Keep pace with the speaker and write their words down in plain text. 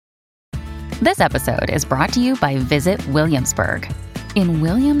This episode is brought to you by Visit Williamsburg. In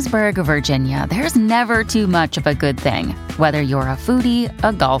Williamsburg, Virginia, there's never too much of a good thing. Whether you're a foodie,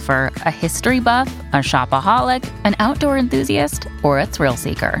 a golfer, a history buff, a shopaholic, an outdoor enthusiast, or a thrill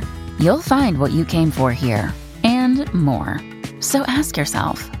seeker, you'll find what you came for here and more. So ask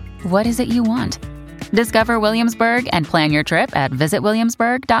yourself, what is it you want? Discover Williamsburg and plan your trip at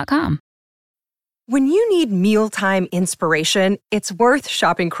visitwilliamsburg.com. When you need mealtime inspiration, it's worth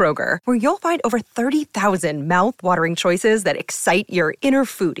shopping Kroger, where you'll find over 30,000 mouth-watering choices that excite your inner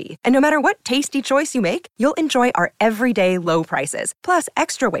foodie. And no matter what tasty choice you make, you'll enjoy our everyday low prices, plus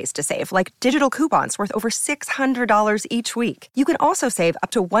extra ways to save, like digital coupons worth over $600 each week. You can also save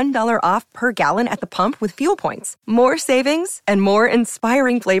up to $1 off per gallon at the pump with fuel points. More savings and more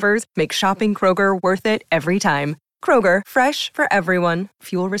inspiring flavors make shopping Kroger worth it every time. Kroger, fresh for everyone.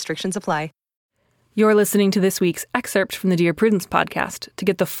 Fuel restrictions apply. You're listening to this week's excerpt from the Dear Prudence podcast. To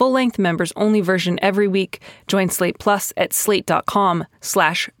get the full-length members-only version every week, join Slate Plus at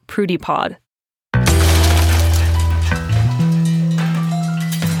slate.com/prudypod.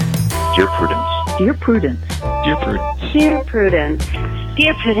 Dear Prudence. Dear Prudence. Dear Prudence. Dear Prudence.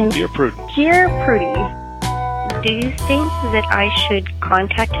 Dear Prudence. Dear Prudence. Dear Prudy, do you think that I should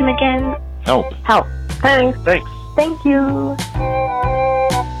contact him again? Help. Help. Thanks. Thanks. Thank you.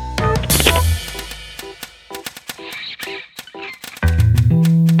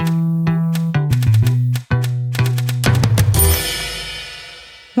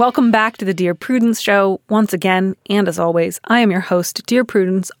 Welcome back to the Dear Prudence Show. Once again, and as always, I am your host, Dear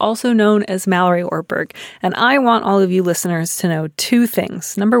Prudence, also known as Mallory Ortberg, and I want all of you listeners to know two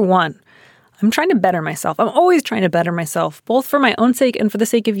things. Number one, I'm trying to better myself. I'm always trying to better myself, both for my own sake and for the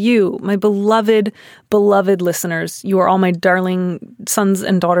sake of you, my beloved, beloved listeners. You are all my darling sons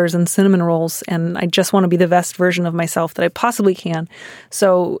and daughters and cinnamon rolls, and I just want to be the best version of myself that I possibly can.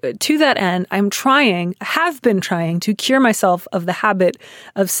 So to that end, have been trying to cure myself of the habit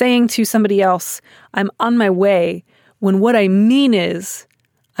of saying to somebody else, I'm on my way, when what I mean is,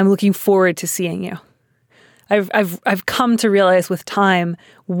 I'm looking forward to seeing you. I've come to realize with time,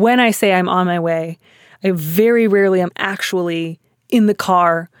 when I say I'm on my way, I very rarely am actually in the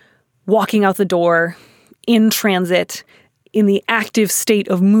car, walking out the door, in transit, in the active state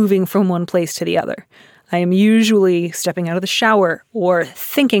of moving from one place to the other. I am usually stepping out of the shower, or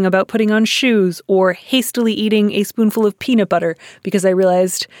thinking about putting on shoes, or hastily eating a spoonful of peanut butter because I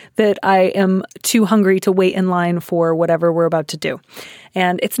realized that I am too hungry to wait in line for whatever we're about to do.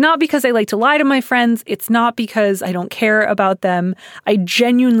 And it's not because I like to lie to my friends. It's not because I don't care about them. I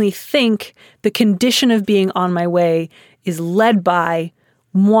genuinely think the condition of being on my way is led by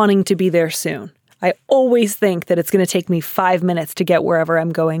wanting to be there soon. I always think that it's going to take me 5 minutes to get wherever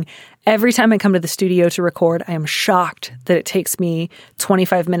I'm going. Every time I come to the studio to record, I am shocked that it takes me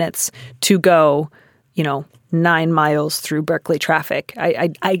 25 minutes to go, 9 miles through Berkeley traffic.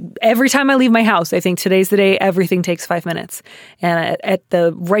 Every time I leave my house, I think today's the day everything takes 5 minutes. And at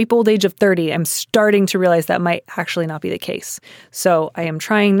the ripe old age of 30, I'm starting to realize that might actually not be the case. So I am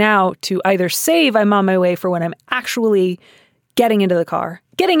trying now to either save I'm on my way for when I'm actually getting into the car,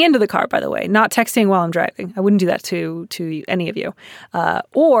 by the way, not texting while I'm driving. I wouldn't do that to any of you.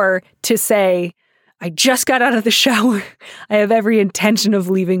 Or to say, I just got out of the shower. I have every intention of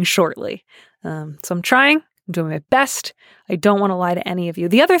leaving shortly. So I'm trying. I'm doing my best. I don't want to lie to any of you.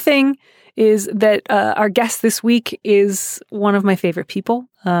 The other thing is that our guest this week is one of my favorite people,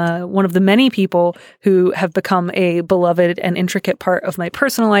 one of the many people who have become a beloved and intricate part of my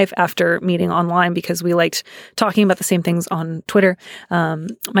personal life after meeting online because we liked talking about the same things on Twitter.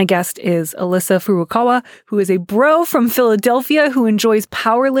 My guest is Alyssa Furukawa, who is a bro from Philadelphia who enjoys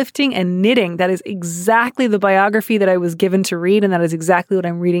powerlifting and knitting. That is exactly the biography that I was given to read, and that is exactly what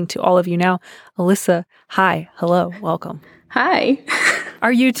I'm reading to all of you now. Alyssa, hi, hello, welcome. Hi.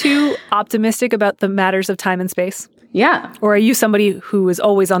 Are you too optimistic about the matters of time and space? Yeah. Or are you somebody who is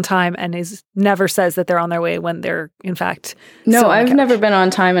always on time and never says that they're on their way when they're, in fact, No, I've never been on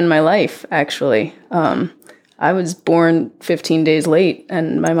time in my life, actually. I was born 15 days late,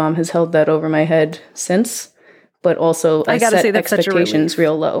 and my mom has held that over my head since. But also, I set expectations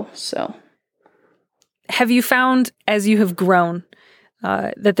real low. So, have you found, as you have grown,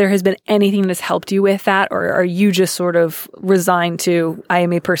 that there has been anything that's helped you with that? Or are you just sort of resigned to, I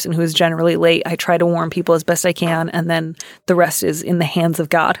am a person who is generally late. I try to warn people as best I can, and then the rest is in the hands of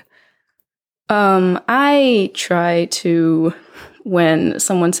God? I try to, when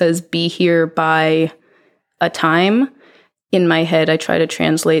someone says be here by a time, in my head, I try to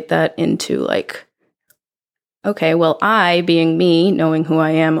translate that into like, okay, well, I, being me, knowing who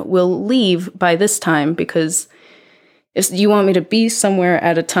I am, will leave by this time, because if you want me to be somewhere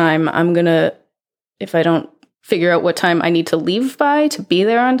at a time, I'm going to, if I don't figure out what time I need to leave by to be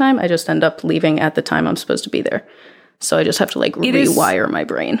there on time, I just end up leaving at the time I'm supposed to be there. So I just have to like rewire my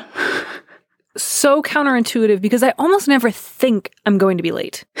brain. So counterintuitive because I almost never think I'm going to be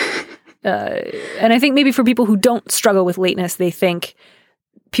late. And I think maybe for people who don't struggle with lateness, they think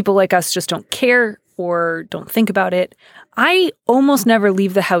people like us just don't care or don't think about it. I almost never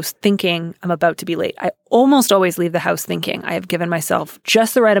leave the house thinking I'm about to be late. I almost always leave the house thinking I have given myself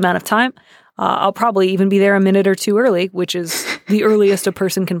just the right amount of time. I'll probably even be there a minute or two early, which is the earliest a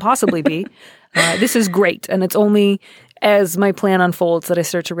person can possibly be. This is great. And it's only as my plan unfolds that I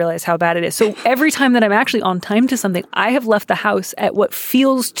start to realize how bad it is. So every time that I'm actually on time to something, I have left the house at what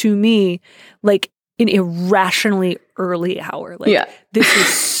feels to me like an irrationally early hour. Like, this is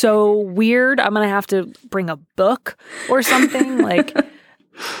so weird. I'm going to have to bring a book or something. Like,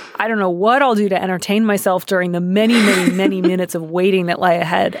 I don't know what I'll do to entertain myself during the many, many, many minutes of waiting that lie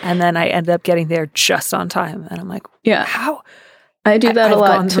ahead. And then I end up getting there just on time. And I'm like, how? I do that a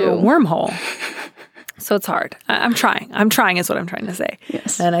lot too. Through a wormhole. So it's hard. I'm trying. I'm trying is what I'm trying to say.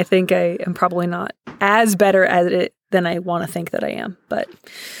 Yes. And I think I am probably not as better at it than I want to think that I am. But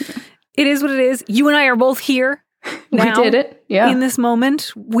it is what it is. You and I are both here now. We did it. Yeah. In this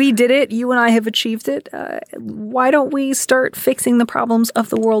moment. We did it. You and I have achieved it. Why don't we start fixing the problems of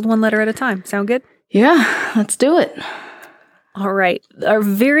the world one letter at a time? Sound good? Yeah. Let's do it. All right. Our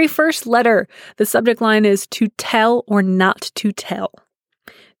very first letter. The subject line is to tell or not to tell.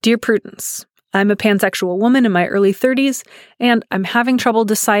 Dear Prudence, I'm a pansexual woman in my early 30s, and I'm having trouble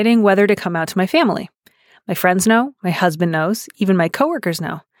deciding whether to come out to my family. My friends know, my husband knows, even my coworkers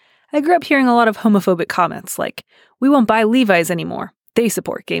know. I grew up hearing a lot of homophobic comments like, we won't buy Levi's anymore. They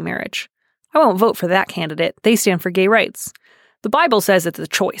support gay marriage. I won't vote for that candidate. They stand for gay rights. The Bible says it's a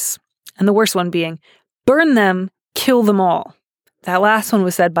choice. And the worst one being, burn them, kill them all. That last one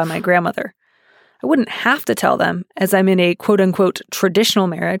was said by my grandmother. I wouldn't have to tell them, as I'm in a quote-unquote traditional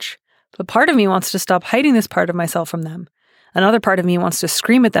marriage, but part of me wants to stop hiding this part of myself from them. Another part of me wants to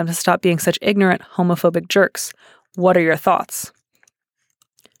scream at them to stop being such ignorant, homophobic jerks. What are your thoughts?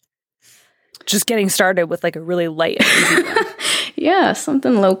 Just getting started with like a really light and easy one. Yeah,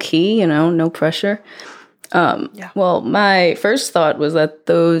 something low-key, no pressure. Well, my first thought was that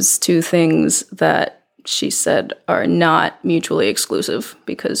those two things that she said are not mutually exclusive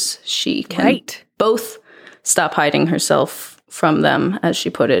because she can both stop hiding herself from them, as she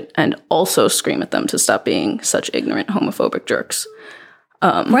put it, and also scream at them to stop being such ignorant, homophobic jerks.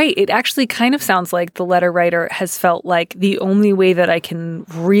 Right. It actually kind of sounds like the letter writer has felt like the only way that I can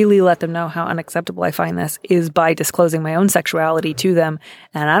really let them know how unacceptable I find this is by disclosing my own sexuality to them.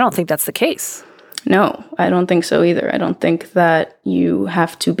 And I don't think that's the case. No, I don't think so either. I don't think that you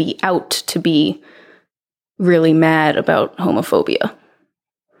have to be out to be really mad about homophobia.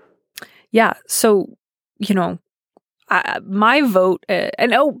 Yeah. So, my vote,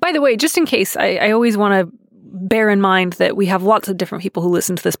 and by the way, just in case, I always want to bear in mind that we have lots of different people who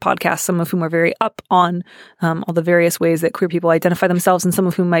listen to this podcast, some of whom are very up on all the various ways that queer people identify themselves, and some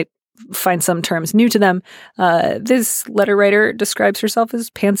of whom might find some terms new to them. This letter writer describes herself as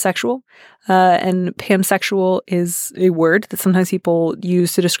pansexual, and pansexual is a word that sometimes people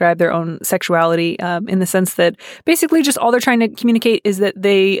use to describe their own sexuality, in the sense that basically just all they're trying to communicate is that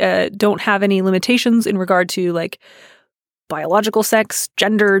they don't have any limitations in regard to like biological sex,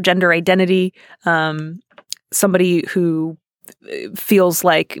 gender identity. Somebody who feels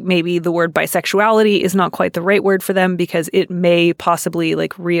like maybe the word bisexuality is not quite the right word for them because it may possibly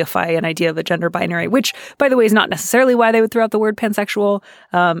like reify an idea of a gender binary, which, by the way, is not necessarily why they would throw out the word pansexual.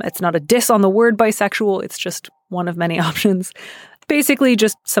 It's not a diss on the word bisexual. It's just one of many options. Basically,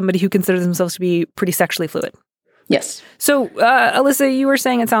 just somebody who considers themselves to be pretty sexually fluid. Yes. So, Alyssa, you were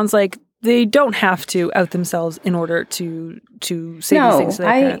saying it sounds like they don't have to out themselves in order to say these things to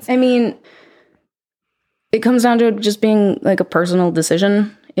their parents. I mean, it comes down to just being like a personal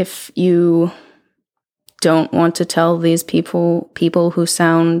decision. If you don't want to tell these people who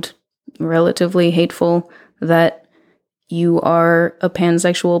sound relatively hateful that you are a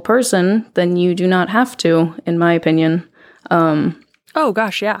pansexual person, then you do not have to, in my opinion. Oh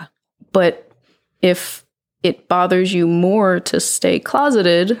gosh, yeah. But if it bothers you more to stay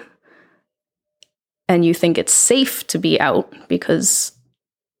closeted and you think it's safe to be out, because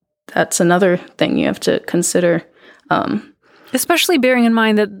that's another thing you have to consider. Especially bearing in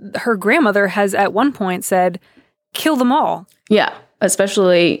mind that her grandmother has at one point said, kill them all. Yeah,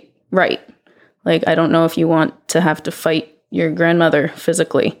 especially, right. Like, I don't know if you want to have to fight your grandmother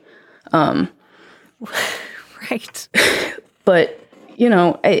physically. Right. But,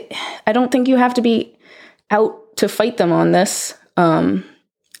 I don't think you have to be out to fight them on this. And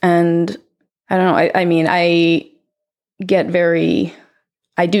I don't know.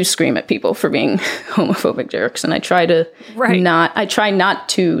 I do scream at people for being homophobic jerks, and I try not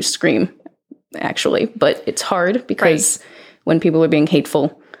to scream, actually, but it's hard because when people are being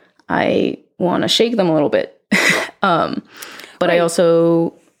hateful, I want to shake them a little bit. But I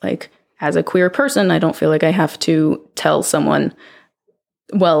also, like, as a queer person, I don't feel like I have to tell someone,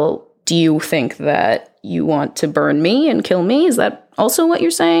 well, do you think that you want to burn me and kill me? Is that also what you're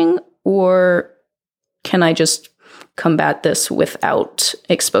saying? Or can I just combat this without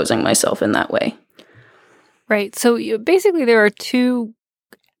exposing myself in that way? Right. So basically there are two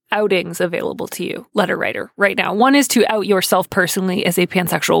outings available to you, letter writer, right now. One is to out yourself personally as a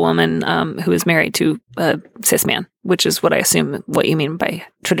pansexual woman who is married to a cis man, which is what I assume what you mean by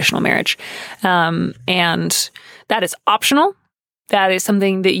traditional marriage. And that is optional. That is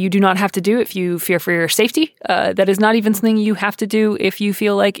something that you do not have to do if you fear for your safety. That is not even something you have to do if you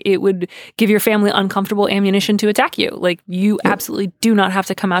feel like it would give your family uncomfortable ammunition to attack you. Like, you absolutely do not have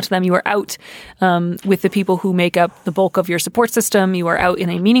to come out to them. You are out with the people who make up the bulk of your support system. You are out in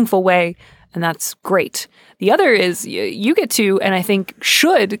a meaningful way, and that's great. The other is you get to, and I think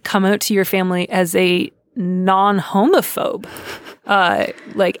should, come out to your family as a non-homophobe.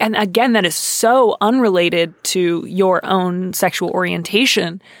 And again, that is so unrelated to your own sexual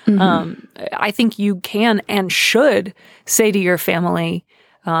orientation. Mm-hmm. I think you can and should say to your family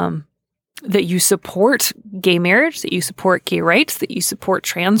that you support gay marriage, that you support gay rights, that you support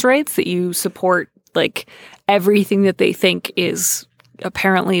trans rights, that you support, like, everything that they think is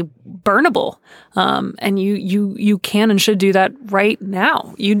apparently burnable. And you can and should do that right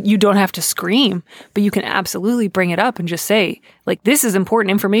now. You don't have to scream, but you can absolutely bring it up and just say, like, this is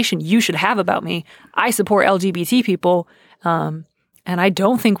important information you should have about me. I support LGBT people, and I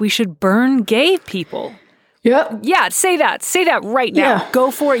don't think we should burn gay people. Yep. Yeah, say that. Say that right now. Yeah.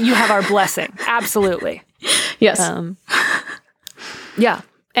 Go for it. You have our blessing. Absolutely. Yes. Yeah.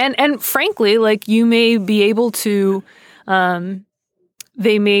 And frankly, like, you may be able to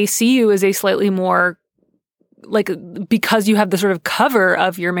they may see you as a slightly more, like, because you have the sort of cover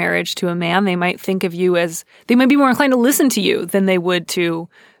of your marriage to a man, they might think of you as, they might be more inclined to listen to you than they would to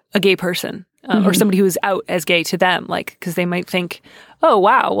a gay person or somebody who is out as gay to them. Like, because they might think, oh,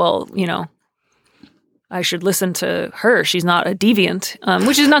 wow, well, you know, I should listen to her. She's not a deviant,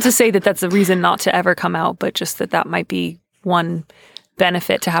 which is not to say that that's a reason not to ever come out, but just that might be one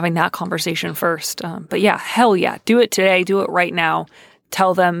benefit to having that conversation first. But yeah, hell yeah, do it today. Do it right now.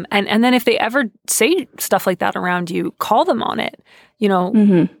 Tell them. And then if they ever say stuff like that around you, call them on it. You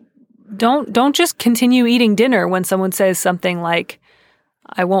know, don't just continue eating dinner when someone says something like,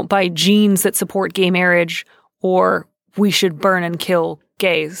 I won't buy jeans that support gay marriage, or we should burn and kill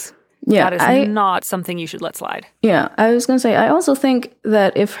gays. Yeah, that is not something you should let slide. Yeah, I was going to say, I also think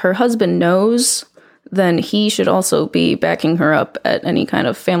that if her husband knows, then he should also be backing her up at any kind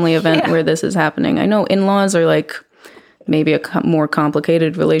of family event where this is happening. I know in-laws are, like, maybe a more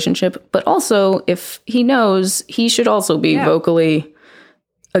complicated relationship, but also if he knows, he should also be vocally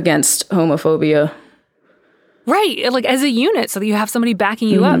against homophobia. Right, like, as a unit, so that you have somebody backing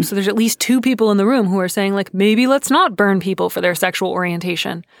you up. So there's at least two people in the room who are saying, like, maybe let's not burn people for their sexual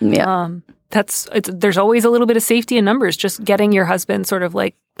orientation. Yeah. There's always a little bit of safety in numbers. Just getting your husband sort of,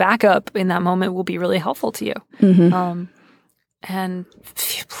 like, back up in that moment will be really helpful to you. And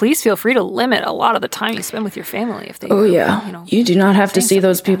please feel free to limit a lot of the time you spend with your family if they. Oh yeah, you do not have to see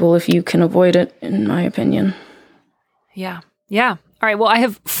those people if you can avoid it, in my opinion. Yeah. All right. Well, I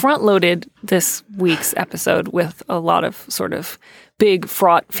have front-loaded this week's episode with a lot of sort of big,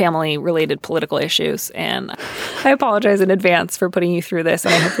 fraught, family-related political issues, and I apologize in advance for putting you through this,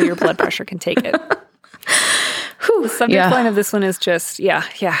 and I hope that your blood pressure can take it. The subject line of this one is just,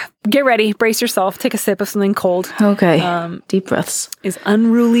 get ready, brace yourself, take a sip of something cold. Okay, deep breaths. Is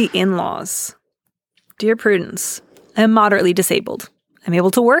unruly in-laws. Dear Prudence, I am moderately disabled. I'm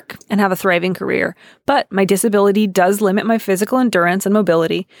able to work and have a thriving career, but my disability does limit my physical endurance and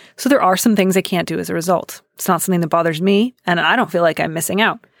mobility, so there are some things I can't do as a result. It's not something that bothers me, and I don't feel like I'm missing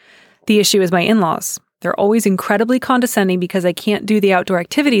out. The issue is my in-laws. They're always incredibly condescending because I can't do the outdoor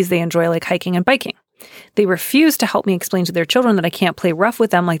activities they enjoy, like hiking and biking. They refuse to help me explain to their children that I can't play rough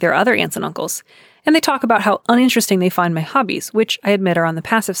with them like their other aunts and uncles. And they talk about how uninteresting they find my hobbies, which I admit are on the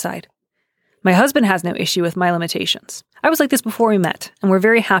passive side. My husband has no issue with my limitations. I was like this before we met, and we're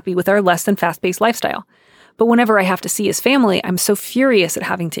very happy with our less than fast-paced lifestyle. But whenever I have to see his family, I'm so furious at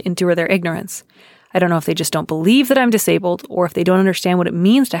having to endure their ignorance. I don't know if they just don't believe that I'm disabled, or if they don't understand what it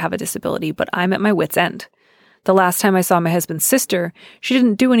means to have a disability, but I'm at my wit's end. The last time I saw my husband's sister, she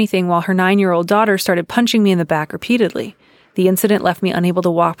didn't do anything while her 9-year-old daughter started punching me in the back repeatedly. The incident left me unable to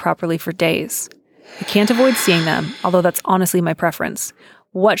walk properly for days. I can't avoid seeing them, although that's honestly my preference.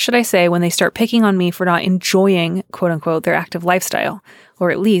 What should I say when they start picking on me for not enjoying, quote unquote, their active lifestyle? Or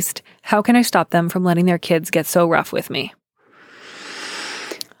at least, how can I stop them from letting their kids get so rough with me?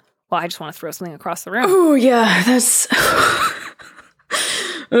 Well, I just want to throw something across the room. Oh, yeah, that's...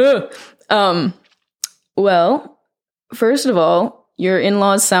 Well, first of all, your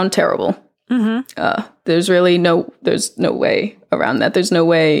in-laws sound terrible. Mm-hmm. There's no way around that. There's no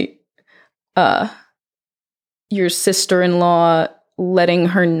way your sister-in-law letting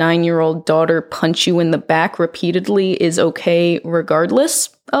her 9-year-old daughter punch you in the back repeatedly is okay regardless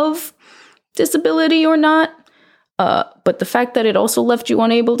of disability or not. But the fact that it also left you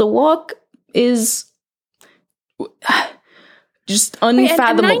unable to walk is just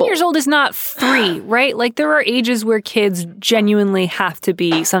unfathomable. And 9 years old is not 3, right? Like, there are ages where kids genuinely have to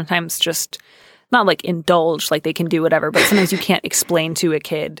be sometimes just not like indulged, like they can do whatever, but sometimes you can't explain to a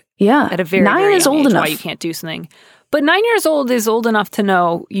kid at a very, 9 very is young old age enough. why you can't do something. But 9 years old is old enough to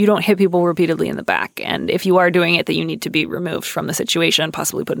know you don't hit people repeatedly in the back. And if you are doing it, that you need to be removed from the situation,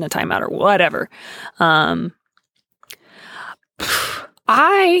 possibly put in a timeout or whatever.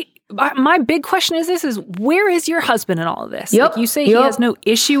 My big question is where is your husband in all of this? Yep. Like, you say he has no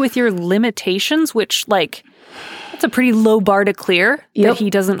issue with your limitations, which, like, that's a pretty low bar to clear, that he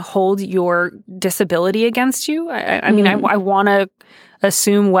doesn't hold your disability against you. I mean, I want to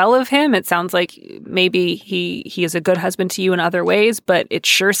assume well of him. It sounds like maybe he is a good husband to you in other ways, but it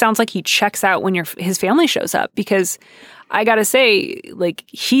sure sounds like he checks out when his family shows up, because I gotta say, like,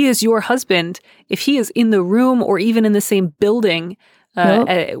 he is your husband. If he is in the room or even in the same building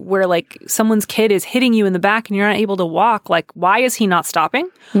where, like, someone's kid is hitting you in the back and you're not able to walk, like, why is he not stopping?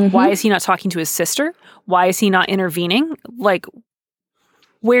 Mm-hmm. Why is he not talking to his sister? Why is he not intervening? Like,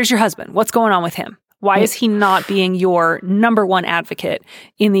 where's your husband? What's going on with him? Why is he not being your number one advocate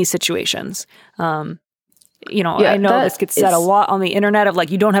in these situations? I know this gets said a lot on the internet of, like,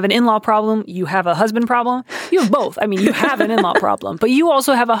 you don't have an in-law problem, you have a husband problem. You have both. I mean, you have an in-law problem, but you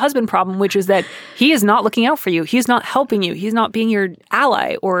also have a husband problem, which is that he is not looking out for you. He's not helping you. He's not being your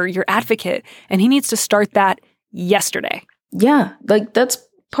ally or your advocate. And he needs to start that yesterday. Yeah, like, that's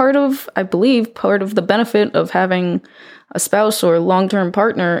part of the benefit of having a spouse or a long-term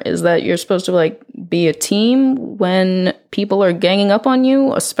partner is that you're supposed to, like, be a team when people are ganging up on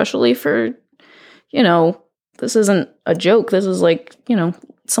you, especially for, this isn't a joke. This is, like,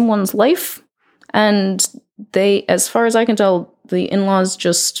 someone's life. And they, as far as I can tell, the in-laws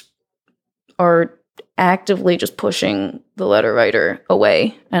just are actively just pushing the letter writer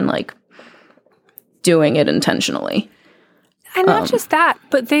away and, like, doing it intentionally. And not just that,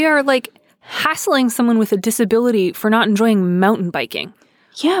 but they are, like, hassling someone with a disability for not enjoying mountain biking.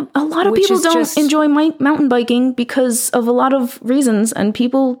 Yeah, a lot of people don't enjoy mountain biking because of a lot of reasons, and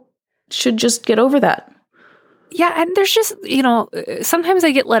people should just get over that. Yeah, and there's just, sometimes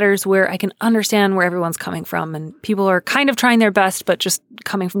I get letters where I can understand where everyone's coming from, and people are kind of trying their best, but just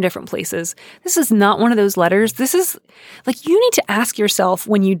coming from different places. This is not one of those letters. This is, like, you need to ask yourself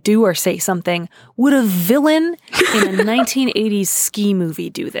when you do or say something, would a villain in a 1980s ski movie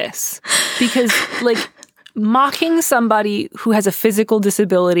do this? Because, like, mocking somebody who has a physical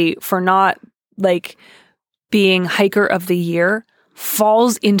disability for not, like, being hiker of the year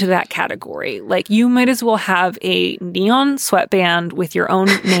falls into that category. Like, you might as well have a neon sweatband with your own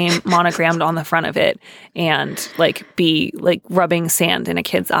name monogrammed on the front of it and, like, be, like, rubbing sand in a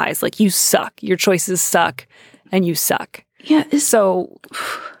kid's eyes. Like, you suck. Your choices suck, and you suck. Yeah. So,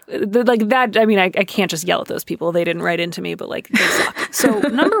 like, that, I mean, I can't just yell at those people. They didn't write into me, but, like, they suck. So,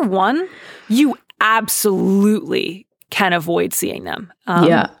 number one, you absolutely can avoid seeing them.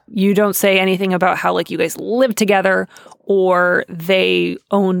 You don't say anything about how, like, you guys live together or they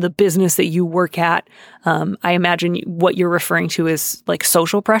own the business that you work at. I imagine what you're referring to is, like,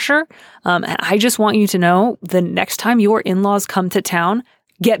 social pressure. And I just want you to know, the next time your in-laws come to town,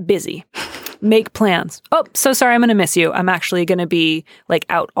 get busy. Make plans. Oh, so sorry, I'm going to miss you. I'm actually going to be, like,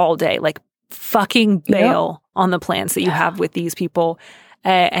 out all day. Like, fucking bail on the plans that you have with these people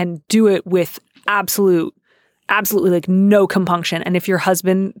and do it with absolutely, like, no compunction. And if your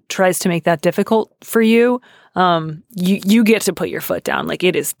husband tries to make that difficult for you, you get to put your foot down. Like,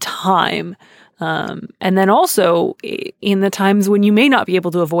 it is time. And then also, in the times when you may not be able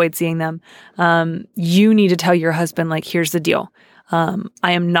to avoid seeing them, you need to tell your husband, like, here's the deal.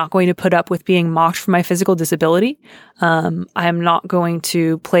 I am not going to put up with being mocked for my physical disability. I am not going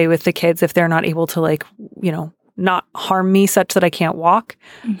to play with the kids if they're not able to, like, not harm me such that I can't walk.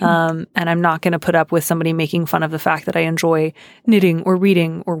 And I'm not going to put up with somebody making fun of the fact that I enjoy knitting or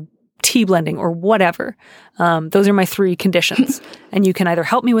reading or tea blending or whatever. Those are my 3 conditions. And you can either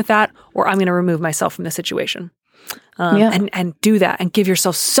help me with that or I'm going to remove myself from the situation. And do that and give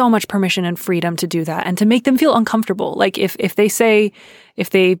yourself so much permission and freedom to do that and to make them feel uncomfortable. Like if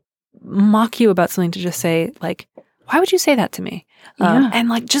they mock you about something, to just say like, why would you say that to me? And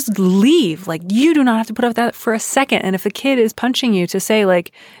like, just leave. Like, you do not have to put up with that for a second. And if the kid is punching you, to say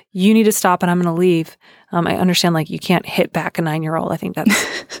like, you need to stop and I'm going to leave. I understand like you can't hit back a 9-year-old. I think that's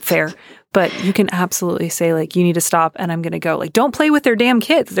fair. But you can absolutely say like, you need to stop and I'm going to go. Like, don't play with their damn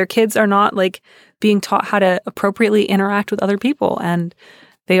kids. Their kids are not like being taught how to appropriately interact with other people. And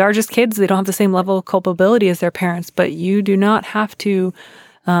they are just kids. They don't have the same level of culpability as their parents. But you do not have to,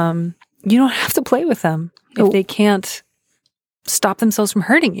 play with them if they can't stop themselves from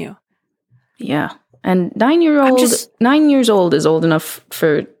hurting you. Yeah. And 9 years old is old enough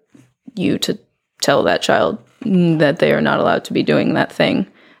for you to tell that child that they are not allowed to be doing that thing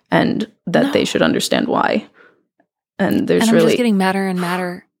and that they should understand why. And I'm just getting madder and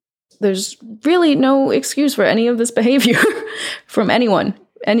madder. There's really no excuse for any of this behavior from anyone.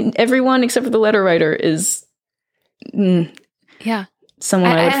 And everyone except for the letter writer is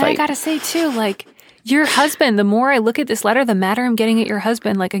someone I would fight. I gotta say too, like, your husband, the more I look at this letter, the madder I'm getting at your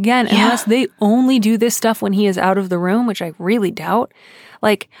husband. Like, again, unless they only do this stuff when he is out of the room, which I really doubt.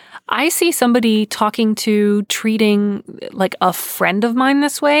 Like, I see somebody treating like a friend of mine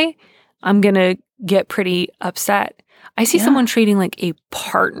this way, I'm going to get pretty upset. I see someone treating like a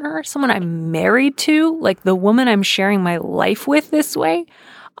partner, someone I'm married to, like the woman I'm sharing my life with this way,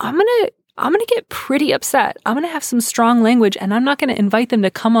 I'm going to get pretty upset. I'm going to have some strong language, and I'm not going to invite them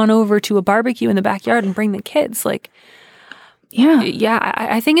to come on over to a barbecue in the backyard and bring the kids. Like,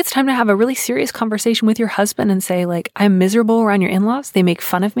 I think it's time to have a really serious conversation with your husband and say, like, I'm miserable around your in-laws. They make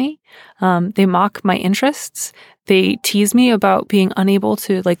fun of me. They mock my interests. They tease me about being unable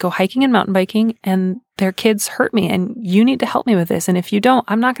to like go hiking and mountain biking, and their kids hurt me, and you need to help me with this. And if you don't,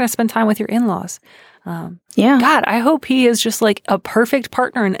 I'm not going to spend time with your in-laws. God, I hope he is just like a perfect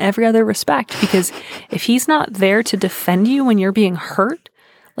partner in every other respect, because if he's not there to defend you when you're being hurt,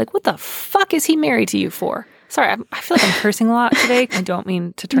 like, what the fuck is he married to you for? Sorry, I feel like I'm cursing a lot today. I don't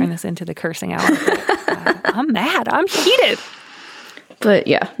mean to turn this into the cursing hour, but I'm mad. I'm heated. But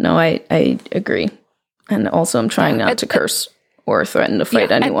I agree. And also I'm trying not to curse or threaten to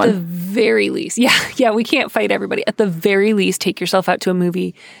fight anyone. At the very least. We can't fight everybody. At the very least, take yourself out to a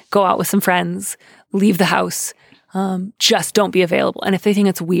movie, go out with some friends, leave the house. Just don't be available. And if they think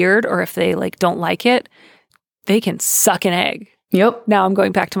it's weird or if they like don't like it, they can suck an egg. Yep. Now I'm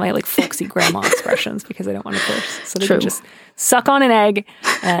going back to my like folksy grandma expressions because I don't want to curse. So they can just suck on an egg,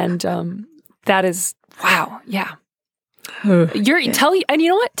 and that is wow. Yeah. And you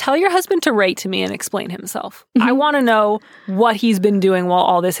know what? Tell your husband to write to me and explain himself. Mm-hmm. I want to know what he's been doing while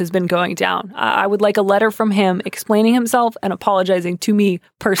all this has been going down. I would like a letter from him explaining himself and apologizing to me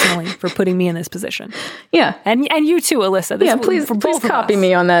personally for putting me in this position. Yeah. And you too, Alyssa. Please copy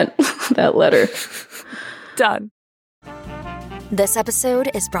me on that letter. Done. This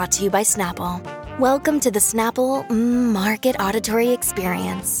episode is brought to you by Snapple. Welcome to the Snapple Market Auditory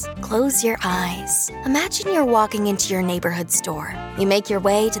Experience. Close your eyes. Imagine you're walking into your neighborhood store. You make your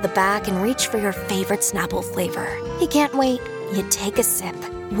way to the back and reach for your favorite Snapple flavor. You can't wait. You take a sip.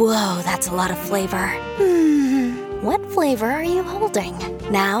 Whoa, that's a lot of flavor. What flavor are you holding?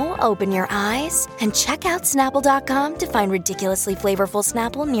 Now open your eyes and check out Snapple.com to find ridiculously flavorful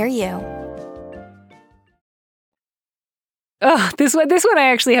Snapple near you. Oh, this one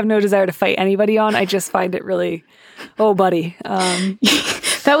I actually have no desire to fight anybody on. I just find it really, oh, buddy.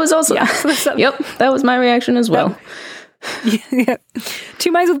 That was also, yep, that was my reaction as well. Yeah.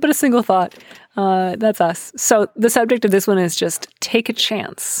 Two minds with but a single thought. That's us. So the subject of this one is just take a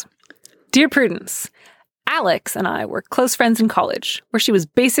chance. Dear Prudence, Alex and I were close friends in college, where she was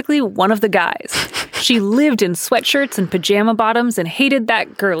basically one of the guys. She lived in sweatshirts and pajama bottoms and hated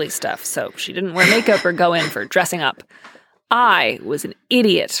that girly stuff, so she didn't wear makeup or go in for dressing up. I was an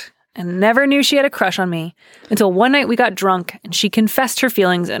idiot and never knew she had a crush on me until one night we got drunk and she confessed her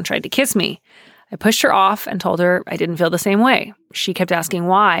feelings and tried to kiss me. I pushed her off and told her I didn't feel the same way. She kept asking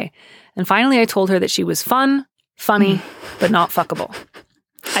why. And finally I told her that she was fun, funny, but not fuckable.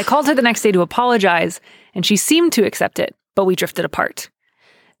 I called her the next day to apologize and she seemed to accept it, but we drifted apart.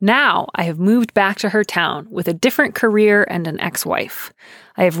 Now I have moved back to her town with a different career and an ex-wife.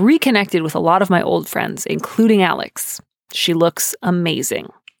 I have reconnected with a lot of my old friends, including Alex. She looks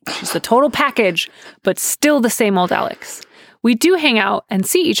amazing. She's the total package, but still the same old Alex. We do hang out and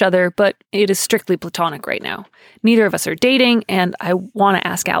see each other, but it is strictly platonic right now. Neither of us are dating, and I want to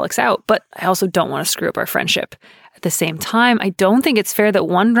ask Alex out, but I also don't want to screw up our friendship. At the same time, I don't think it's fair that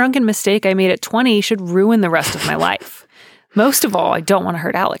one drunken mistake I made at 20 should ruin the rest of my life. Most of all, I don't want to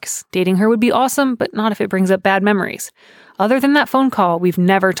hurt Alex. Dating her would be awesome, but not if it brings up bad memories. Other than that phone call, we've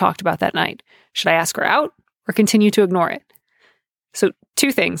never talked about that night. Should I ask her out or continue to ignore it? So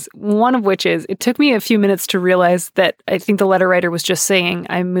 2 things, one of which is it took me a few minutes to realize that I think the letter writer was just saying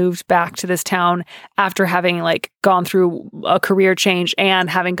I moved back to this town after having like gone through a career change and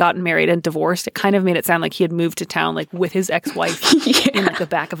having gotten married and divorced. It kind of made it sound like he had moved to town like with his ex-wife in like the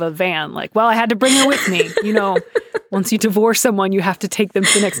back of a van. Like, well, I had to bring her with me. You know, once you divorce someone, you have to take them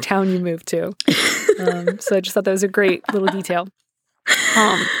to the next town you move to. So I just thought that was a great little detail.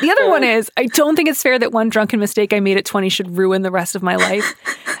 The other one is, I don't think it's fair that one drunken mistake I made at 20 should ruin the rest of my life.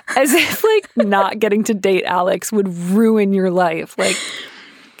 As if, like, not getting to date Alex would ruin your life. Like,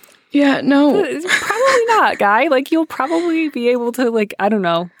 yeah, no. Probably not, guy. Like, you'll probably be able to, like, I don't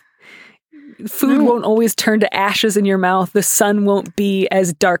know. Food won't always turn to ashes in your mouth. The sun won't be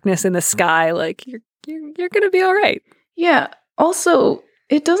as darkness in the sky. Like, you're going to be all right. Yeah. Also,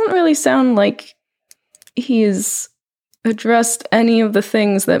 it doesn't really sound like he's addressed any of the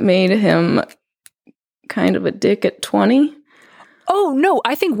things that made him kind of a dick at 20. Oh, no,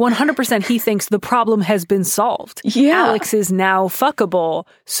 I think 100% he thinks the problem has been solved. Yeah. Alex is now fuckable,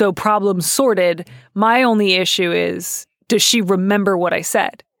 so problem sorted. My only issue is, does she remember what I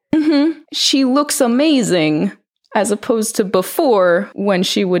said? Mm-hmm. She looks amazing, as opposed to before when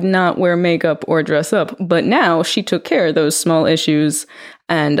she would not wear makeup or dress up. But now she took care of those small issues,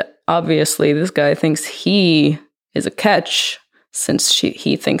 and obviously this guy thinks he is a catch, since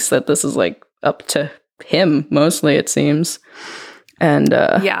he thinks that this is like up to him mostly, it seems. And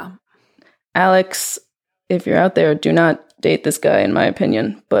yeah, Alex, if you're out there, do not date this guy, in my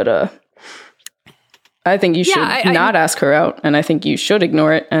opinion. But I think you should not ask her out, and I think you should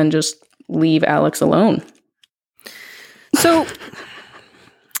ignore it and just leave Alex alone. So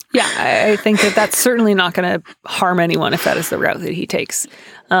yeah, I think that that's certainly not going to harm anyone if that is the route that he takes.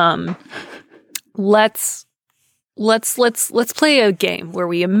 Let's play a game where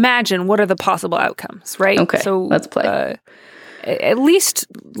we imagine what are the possible outcomes, right? Okay, so let's play. At least,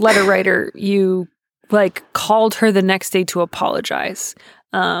 letter writer, you like called her the next day to apologize.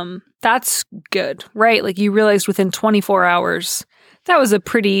 That's good, right? Like you realized within 24 hours that was a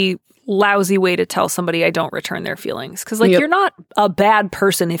pretty lousy way to tell somebody I don't return their feelings. Because like you're not a bad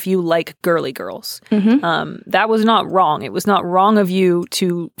person if you like girly girls. Mm-hmm. That was not wrong. It was not wrong of you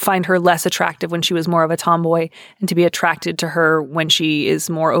to find her less attractive when she was more of a tomboy and to be attracted to her when she is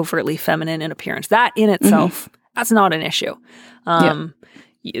more overtly feminine in appearance. That in itself, that's not an issue.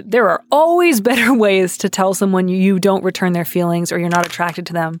 There are always better ways to tell someone you don't return their feelings or you're not attracted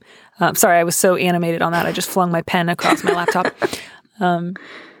to them. Sorry, I was so animated on that. I just flung my pen across my laptop.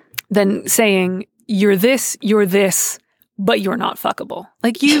 Than saying, you're this, but you're not fuckable.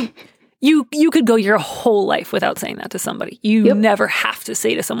 Like you could go your whole life without saying that to somebody. You never have to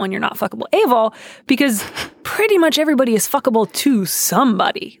say to someone you're not fuckable. A-of-all, because pretty much everybody is fuckable to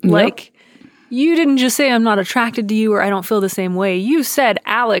somebody. Like, you didn't just say I'm not attracted to you or I don't feel the same way. You said,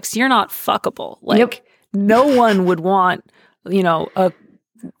 Alex, you're not fuckable. Like, no one would want, a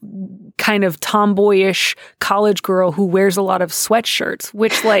kind of tomboyish college girl who wears a lot of sweatshirts,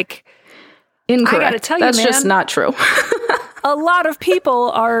 which like incorrect. I gotta tell you, that's man, just not true. A lot of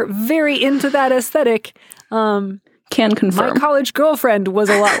people are very into that aesthetic. Can confirm. My college girlfriend was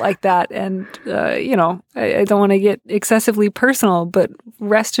a lot like that, and I don't want to get excessively personal, but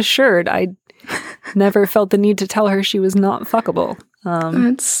rest assured, I never felt the need to tell her she was not fuckable.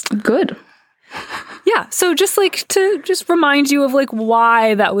 That's good. Yeah, so just like to just remind you of like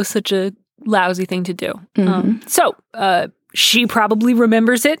why that was such a lousy thing to do. So she probably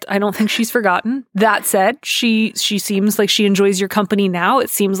remembers it. I don't think she's forgotten. That said, she seems like she enjoys your company now. It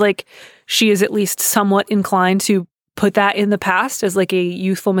seems like she is at least somewhat inclined to put that in the past as like a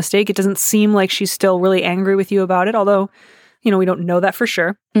youthful mistake. It doesn't seem like she's still really angry with you about it, although, we don't know that for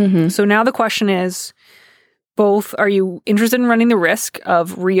sure. So now the question is, both, are you interested in running the risk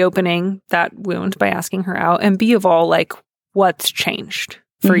of reopening that wound by asking her out? And B of all, like, what's changed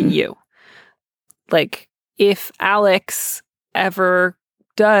for you? Like, if Alex ever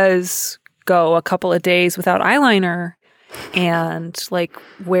does go a couple of days without eyeliner and, like,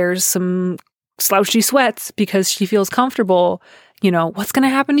 wears some slouchy sweats because she feels comfortable, what's going to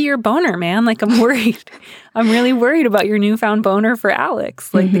happen to your boner, man? Like, I'm worried. I'm really worried about your newfound boner for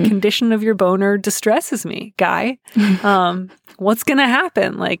Alex. Like, the condition of your boner distresses me, guy. What's going to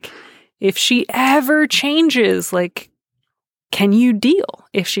happen? Like, if she ever changes, like, can you deal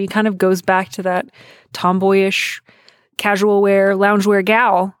if she kind of goes back to that tomboyish, casual wear, loungewear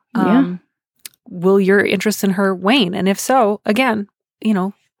gal? Will your interest in her wane? And if so, again,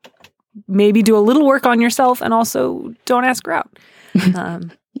 maybe do a little work on yourself and also don't ask her out.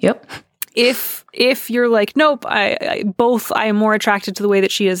 Yep. If you're like, nope, I am more attracted to the way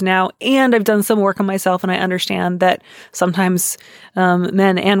that she is now, and I've done some work on myself, and I understand that sometimes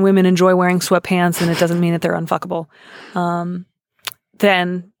men and women enjoy wearing sweatpants, and it doesn't mean that they're unfuckable.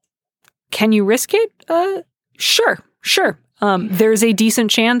 Then can you risk it? Sure. There's a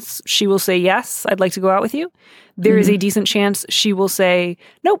decent chance she will say, yes, I'd like to go out with you. There is a decent chance she will say,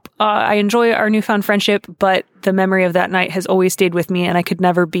 nope, I enjoy our newfound friendship, but the memory of that night has always stayed with me, and I could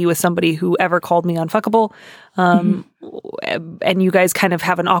never be with somebody who ever called me unfuckable. And you guys kind of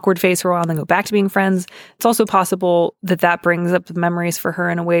have an awkward phase for a while and then go back to being friends. It's also possible that brings up the memories for her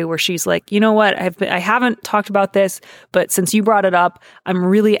in a way where she's like, you know what, I haven't talked about this, but since you brought it up, I'm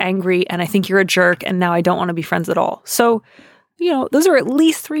really angry, and I think you're a jerk, and now I don't want to be friends at all. So those are at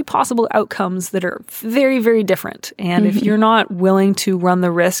least 3 possible outcomes that are very, very different. And if you're not willing to run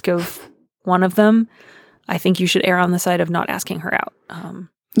the risk of one of them, I think you should err on the side of not asking her out.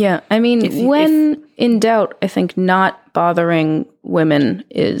 Yeah. I mean, when in doubt, I think not bothering women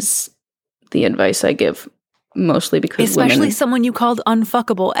is the advice I give, mostly because especially someone you called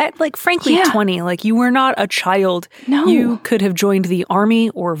unfuckable at, frankly, 20. Like, you were not a child. No. You could have joined the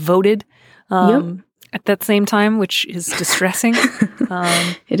army or voted. At that same time, which is distressing.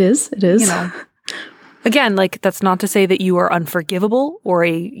 It is. Again, that's not to say that you are unforgivable or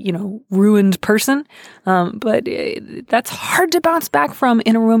a, ruined person. But that's hard to bounce back from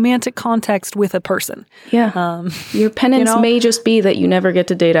in a romantic context with a person. Yeah. Your penance may just be that you never get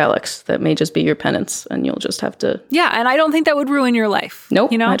to date Alex. That may just be your penance, and you'll just have to. Yeah. And I don't think that would ruin your life.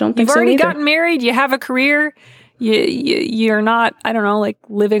 Nope. I don't think so. You've already either. gotten married. You have a career. You're not, I don't know,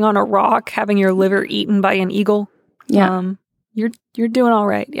 living on a rock, having your liver eaten by an eagle. Yeah. You're doing all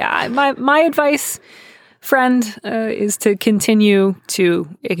right. Yeah. My advice, friend, is to continue to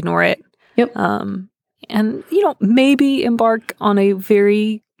ignore it. Yep. And, maybe embark on a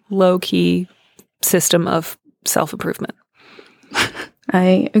very low key system of self-improvement.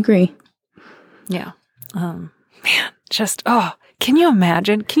 I agree. Yeah. Man, just, Can you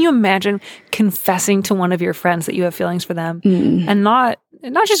imagine confessing to one of your friends that you have feelings for them and not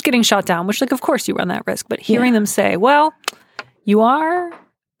just getting shot down, which of course you run that risk, but hearing them say, well, you are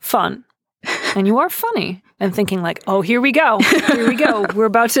fun and you are funny, and thinking oh, here we go. We're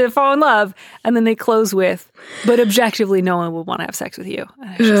about to fall in love. And then they close with, but objectively, no one will want to have sex with you.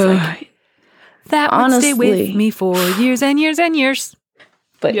 And it's just that would stay with me for years and years and years.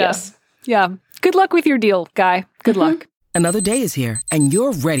 But yes. Yeah. Good luck with your deal, guy. Good luck. Another day is here, and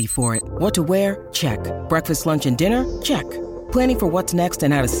you're ready for it. What to wear? Check. Breakfast, lunch, and dinner? Check. Planning for what's next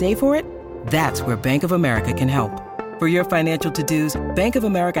and how to save for it? That's where Bank of America can help. For your financial to-dos, Bank of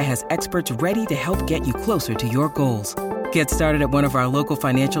America has experts ready to help get you closer to your goals. Get started at one of our local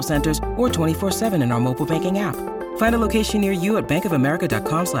financial centers or 24/7 in our mobile banking app. Find a location near you at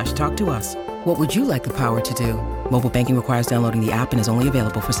bankofamerica.com/talktous. What would you like the power to do? Mobile banking requires downloading the app and is only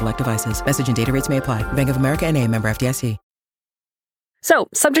available for select devices. Message and data rates may apply. Bank of America NA, member FDIC. So,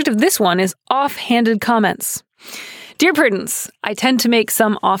 subject of this one is offhanded comments. Dear Prudence, I tend to make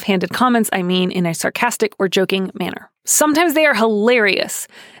some offhanded comments, in a sarcastic or joking manner. Sometimes they are hilarious,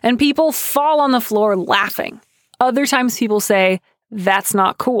 and people fall on the floor laughing. Other times people say, that's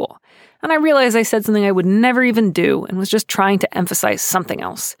not cool. And I realize I said something I would never even do and was just trying to emphasize something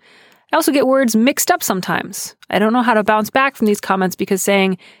else. I also get words mixed up sometimes. I don't know how to bounce back from these comments because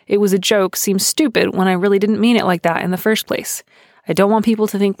saying it was a joke seems stupid when I really didn't mean it like that in the first place. I don't want people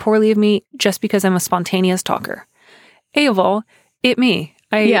to think poorly of me just because I'm a spontaneous talker. Eoval, it me.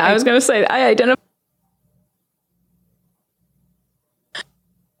 I was going to say, I identify.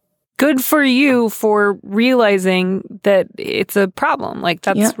 Good for you for realizing that it's a problem.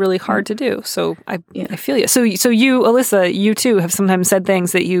 That's really hard to do. So I feel you. So you, Alyssa, you too have sometimes said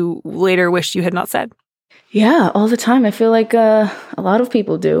things that you later wished you had not said. Yeah, all the time. I feel like a lot of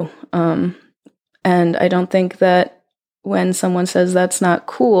people do. And I don't think that when someone says that's not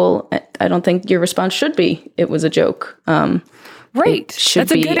cool, I don't think your response should be, it was a joke. Right.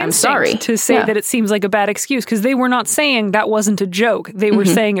 That's a good I'm sorry to say that it seems like a bad excuse, because they were not saying that wasn't a joke. They were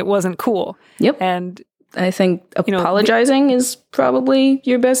saying it wasn't cool. Yep. And I think apologizing is probably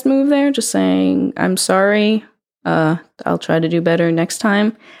your best move there. Just saying, I'm sorry. I'll try to do better next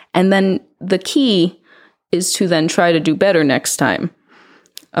time. And then the key is to then try to do better next time.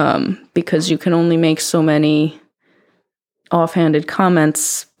 Because you can only make so many offhanded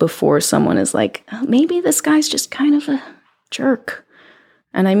comments before someone is like, oh, maybe this guy's just kind of a jerk.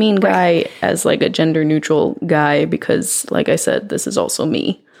 And I mean guy as like a gender neutral guy because, like I said, this is also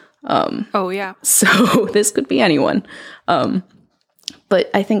me. So this could be anyone. But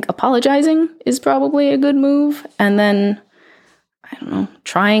I think apologizing is probably a good move. And then, I don't know,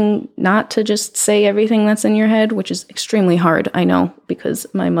 trying not to just say everything that's in your head, which is extremely hard, I know, because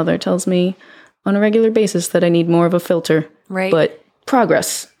my mother tells me on a regular basis that I need more of a filter. Right. But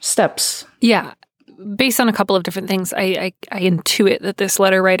progress, steps. Yeah. Based on a couple of different things, I intuit that this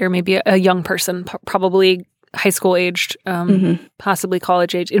letter writer may be a young person, probably high school aged, possibly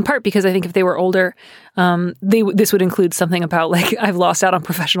college age, in part because I think if they were older, this would include something about like, I've lost out on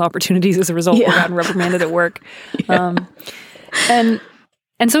professional opportunities as a result of gotten reprimanded at work. And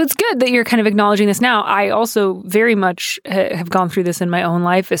so it's good that you're kind of acknowledging this now. I also very much have gone through this in my own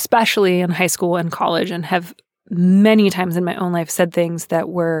life, especially in high school and college, and have many times in my own life said things that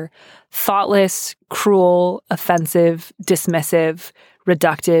were thoughtless, cruel, offensive, dismissive,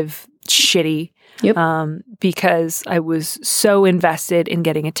 reductive, shitty. Yep. Because I was so invested in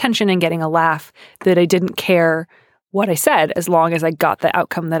getting attention and getting a laugh that I didn't care what I said as long as I got the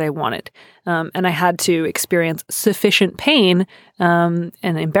outcome that I wanted. And I had to experience sufficient pain and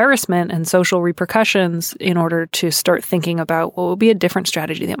embarrassment and social repercussions in order to start thinking about what would be a different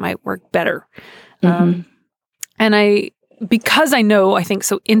strategy that might work better. And because I know, I think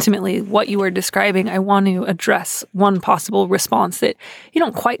so intimately what you are describing, I want to address one possible response that you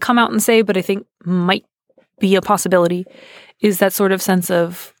don't quite come out and say, but I think might be a possibility, is that sort of sense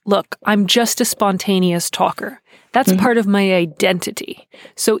of, look, I'm just a spontaneous talker. That's part of my identity.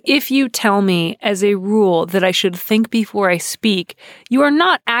 So if you tell me as a rule that I should think before I speak, you are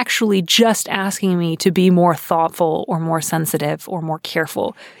not actually just asking me to be more thoughtful or more sensitive or more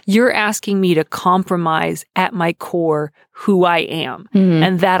careful. You're asking me to compromise at my core who I am,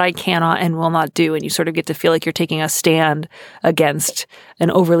 and that I cannot and will not do. And you sort of get to feel like you're taking a stand against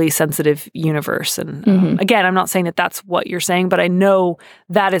an overly sensitive universe. And again, I'm not saying that that's what you're saying, but I know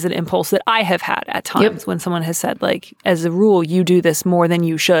that is an impulse that I have had at times when someone has said, like, as a rule, you do this more than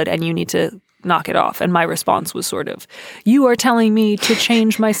you should, and you need to knock it off. And my response was sort of, you are telling me to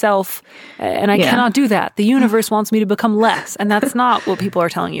change myself, and I cannot do that. The universe wants me to become less, and that's not what people are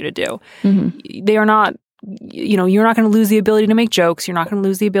telling you to do. They are not, you're not going to lose the ability to make jokes. You're not going to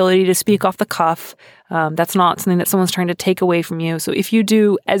lose the ability to speak off the cuff. That's not something that someone's trying to take away from you. So if you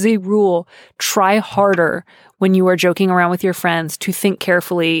do, as a rule, try harder when you are joking around with your friends to think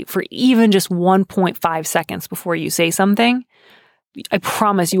carefully for even just 1.5 seconds before you say something. I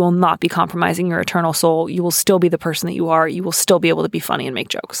promise you will not be compromising your eternal soul. You will still be the person that you are. You will still be able to be funny and make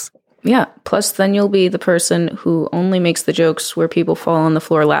jokes. Yeah. Plus, then you'll be the person who only makes the jokes where people fall on the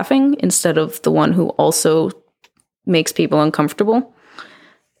floor laughing instead of the one who also makes people uncomfortable.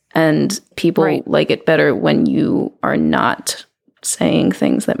 And people like it better when you are not saying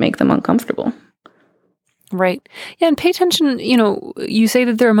things that make them uncomfortable. Right. Yeah, and pay attention, you say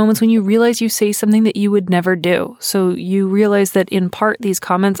that there are moments when you realize you say something that you would never do. So you realize that in part these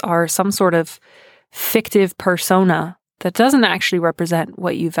comments are some sort of fictive persona that doesn't actually represent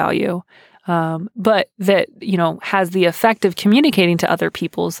what you value, but that, has the effect of communicating to other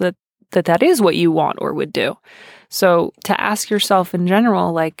people that is what you want or would do. So to ask yourself in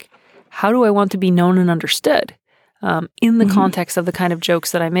general, like, how do I want to be known and understood? In the context of the kind of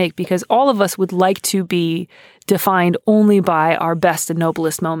jokes that I make, because all of us would like to be defined only by our best and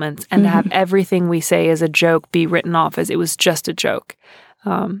noblest moments and to have everything we say as a joke be written off as it was just a joke.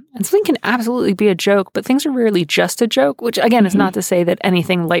 And something can absolutely be a joke, but things are rarely just a joke, which again is not to say that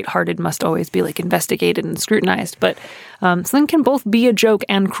anything lighthearted must always be like investigated and scrutinized, but something can both be a joke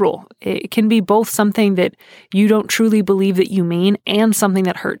and cruel. It can be both something that you don't truly believe that you mean and something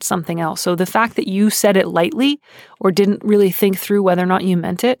that hurts something else. So the fact that you said it lightly or didn't really think through whether or not you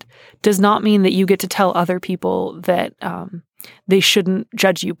meant it does not mean that you get to tell other people that they shouldn't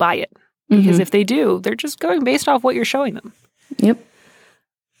judge you by it. Because if they do, they're just going based off what you're showing them. Yep.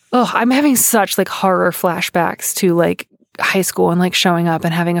 Oh, I'm having such like horror flashbacks to like high school and like showing up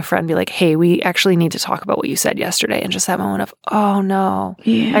and having a friend be like, hey, we actually need to talk about what you said yesterday. And just that moment of, oh no,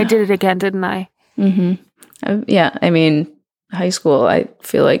 I did it again, didn't I? Yeah. I mean, high school, I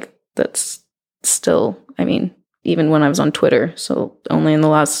feel like that's still, even when I was on Twitter, so only in the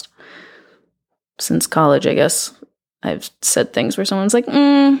last, since college, I guess, I've said things where someone's like,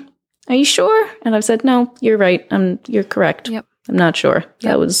 are you sure? And I've said, no, you're right. You're correct. Yep. I'm not sure. Yep.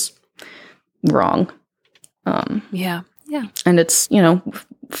 That was wrong. Yeah. And it's,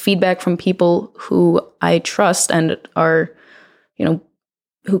 feedback from people who I trust and are,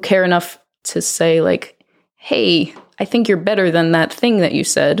 who care enough to say like, hey, I think you're better than that thing that you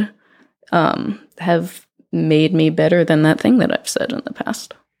said, have made me better than that thing that I've said in the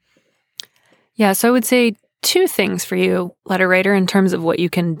past. Yeah, so I would say 2 things for you, letter writer, in terms of what you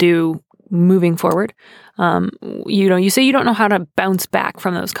can do moving forward. You say you don't know how to bounce back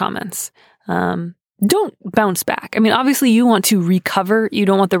from those comments. Don't bounce back. I mean, obviously you want to recover. You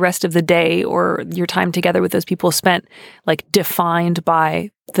don't want the rest of the day or your time together with those people spent like defined by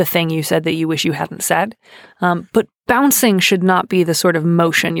the thing you said that you wish you hadn't said. But bouncing should not be the sort of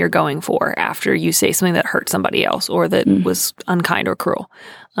motion you're going for after you say something that hurt somebody else or that was unkind or cruel.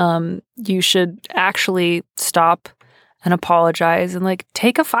 You should actually stop and apologize and like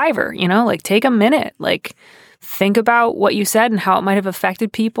take a $5, like take a minute, like think about what you said and how it might have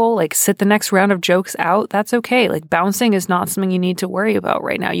affected people, like sit the next round of jokes out. That's okay. Like bouncing is not something you need to worry about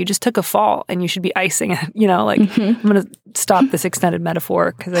right now. You just took a fall and you should be icing it, I'm going to stop this extended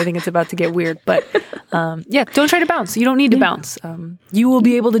metaphor because I think it's about to get weird. But don't try to bounce. You don't need to bounce. You will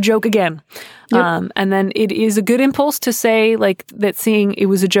be able to joke again. Yep. And then it is a good impulse to say like that seeing it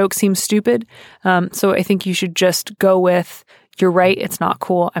was a joke seems stupid. So I think you should just go with, you're right. It's not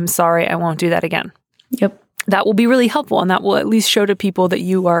cool. I'm sorry. I won't do that again. Yep. That will be really helpful, and that will at least show to people that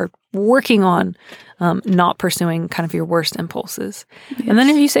you are working on not pursuing kind of your worst impulses. Yes. And then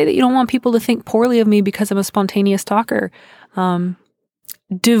if you say that you don't want people to think poorly of me because I'm a spontaneous talker,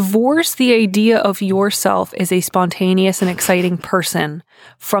 divorce the idea of yourself as a spontaneous and exciting person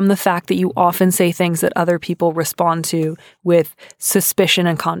from the fact that you often say things that other people respond to with suspicion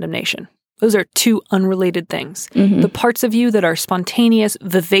and condemnation. Those are 2 unrelated things. The parts of you that are spontaneous,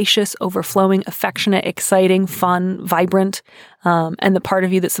 vivacious, overflowing, affectionate, exciting, fun, vibrant, and the part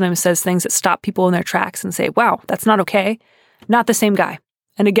of you that sometimes says things that stop people in their tracks and say, wow, that's not okay. Not the same guy.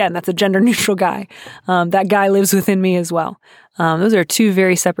 And again, that's a gender neutral guy. That guy lives within me as well. Those are 2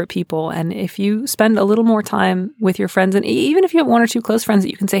 very separate people. And if you spend a little more time with your friends, and even if you have 1 or 2 close friends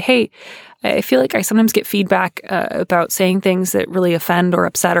that you can say, hey, I feel like I sometimes get feedback about saying things that really offend or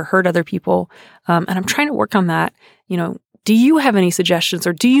upset or hurt other people. And I'm trying to work on that. Do you have any suggestions,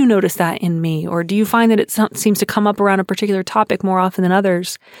 or do you notice that in me? Or do you find that it seems to come up around a particular topic more often than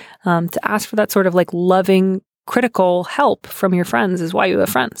others? To ask for that sort of like loving, critical help from your friends is why you have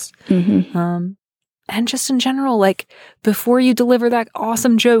friends. And just in general, like before you deliver that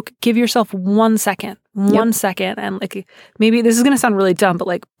awesome joke, give yourself 1 second, 1 second. And like, maybe this is going to sound really dumb, but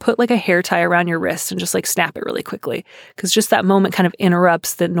like put like a hair tie around your wrist and just like snap it really quickly. Cause just that moment kind of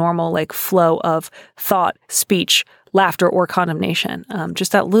interrupts the normal like flow of thought, speech, laughter, or condemnation.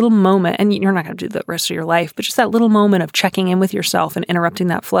 Just that little moment, and you're not going to do the rest of your life, but just that little moment of checking in with yourself and interrupting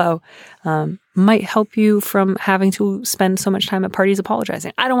that flow might help you from having to spend so much time at parties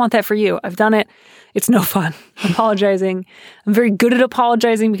apologizing. I don't want that for you. I've done it. It's no fun. Apologizing. I'm very good at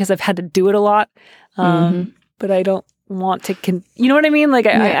apologizing because I've had to do it a lot. But I don't want to, you know what I mean? Like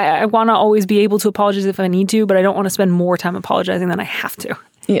I want to always be able to apologize if I need to, but I don't want to spend more time apologizing than I have to.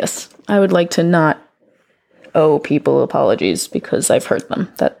 Yes. I would like to not owe people apologies because I've hurt them.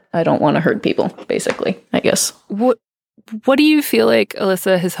 That I don't want to hurt people, basically, I guess. What do you feel like,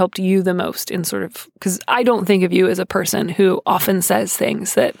 Alyssa, has helped you the most in sort of, because I don't think of you as a person who often says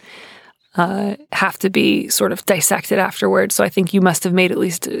things that have to be sort of dissected afterwards. So I think you must have made at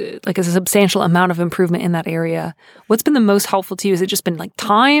least like a substantial amount of improvement in that area. What's been the most helpful to you? Has it just been like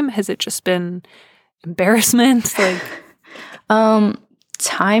time? Has it just been embarrassment? Like,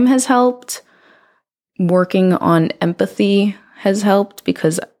 time has helped. Working on empathy has helped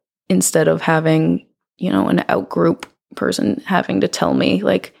because instead of having, an out-group person having to tell me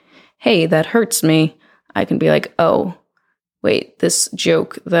like, hey, that hurts me, I can be like, oh, wait, this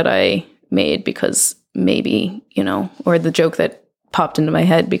joke that I made because maybe, or the joke that popped into my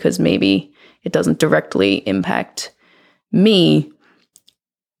head because maybe it doesn't directly impact me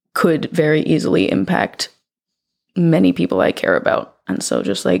could very easily impact many people I care about. And so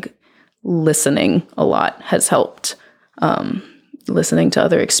just like listening a lot has helped. Listening to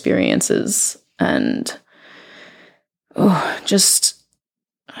other experiences and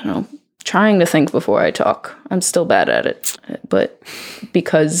trying to think before I talk. I'm still bad at it, but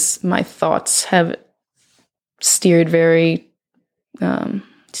because my thoughts have steered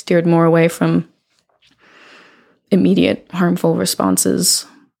more away from immediate harmful responses,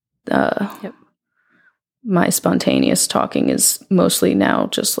 my spontaneous talking is mostly now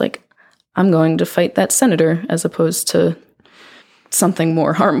just like, I'm going to fight that senator as opposed to something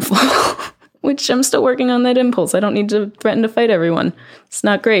more harmful, which I'm still working on that impulse. I don't need to threaten to fight everyone. It's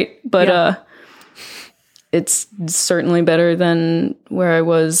not great, but it's certainly better than where I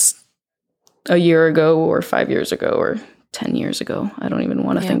was a year ago or 5 years ago or 10 years ago. I don't even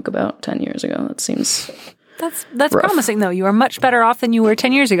want to think about 10 years ago. That seems That's rough. Promising, though. You are much better off than you were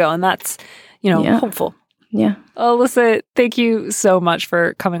 10 years ago, and that's, hopeful. Yeah. Alyssa, thank you so much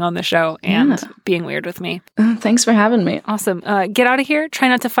for coming on the show and being weird with me. Thanks for having me. Awesome. Get out of here. Try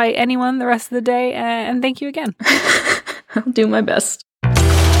not to fight anyone the rest of the day. And thank you again. I'll do my best.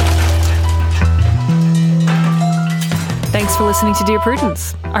 Thanks for listening to Dear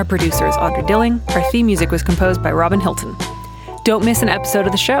Prudence. Our producer is Audrey Dilling. Our theme music was composed by Robin Hilton. Don't miss an episode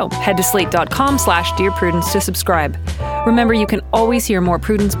of the show. Head to slate.com/Dear Prudence to subscribe. Remember, you can always hear more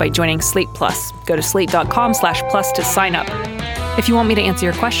Prudence by joining Slate Plus. Go to slate.com/plus to sign up. If you want me to answer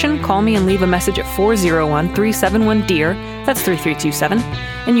your question, call me and leave a message at 401-371-DEAR. That's 3327.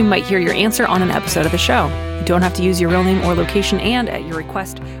 And you might hear your answer on an episode of the show. You don't have to use your real name or location, and at your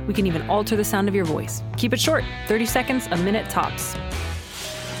request, we can even alter the sound of your voice. Keep it short, 30 seconds, a minute tops.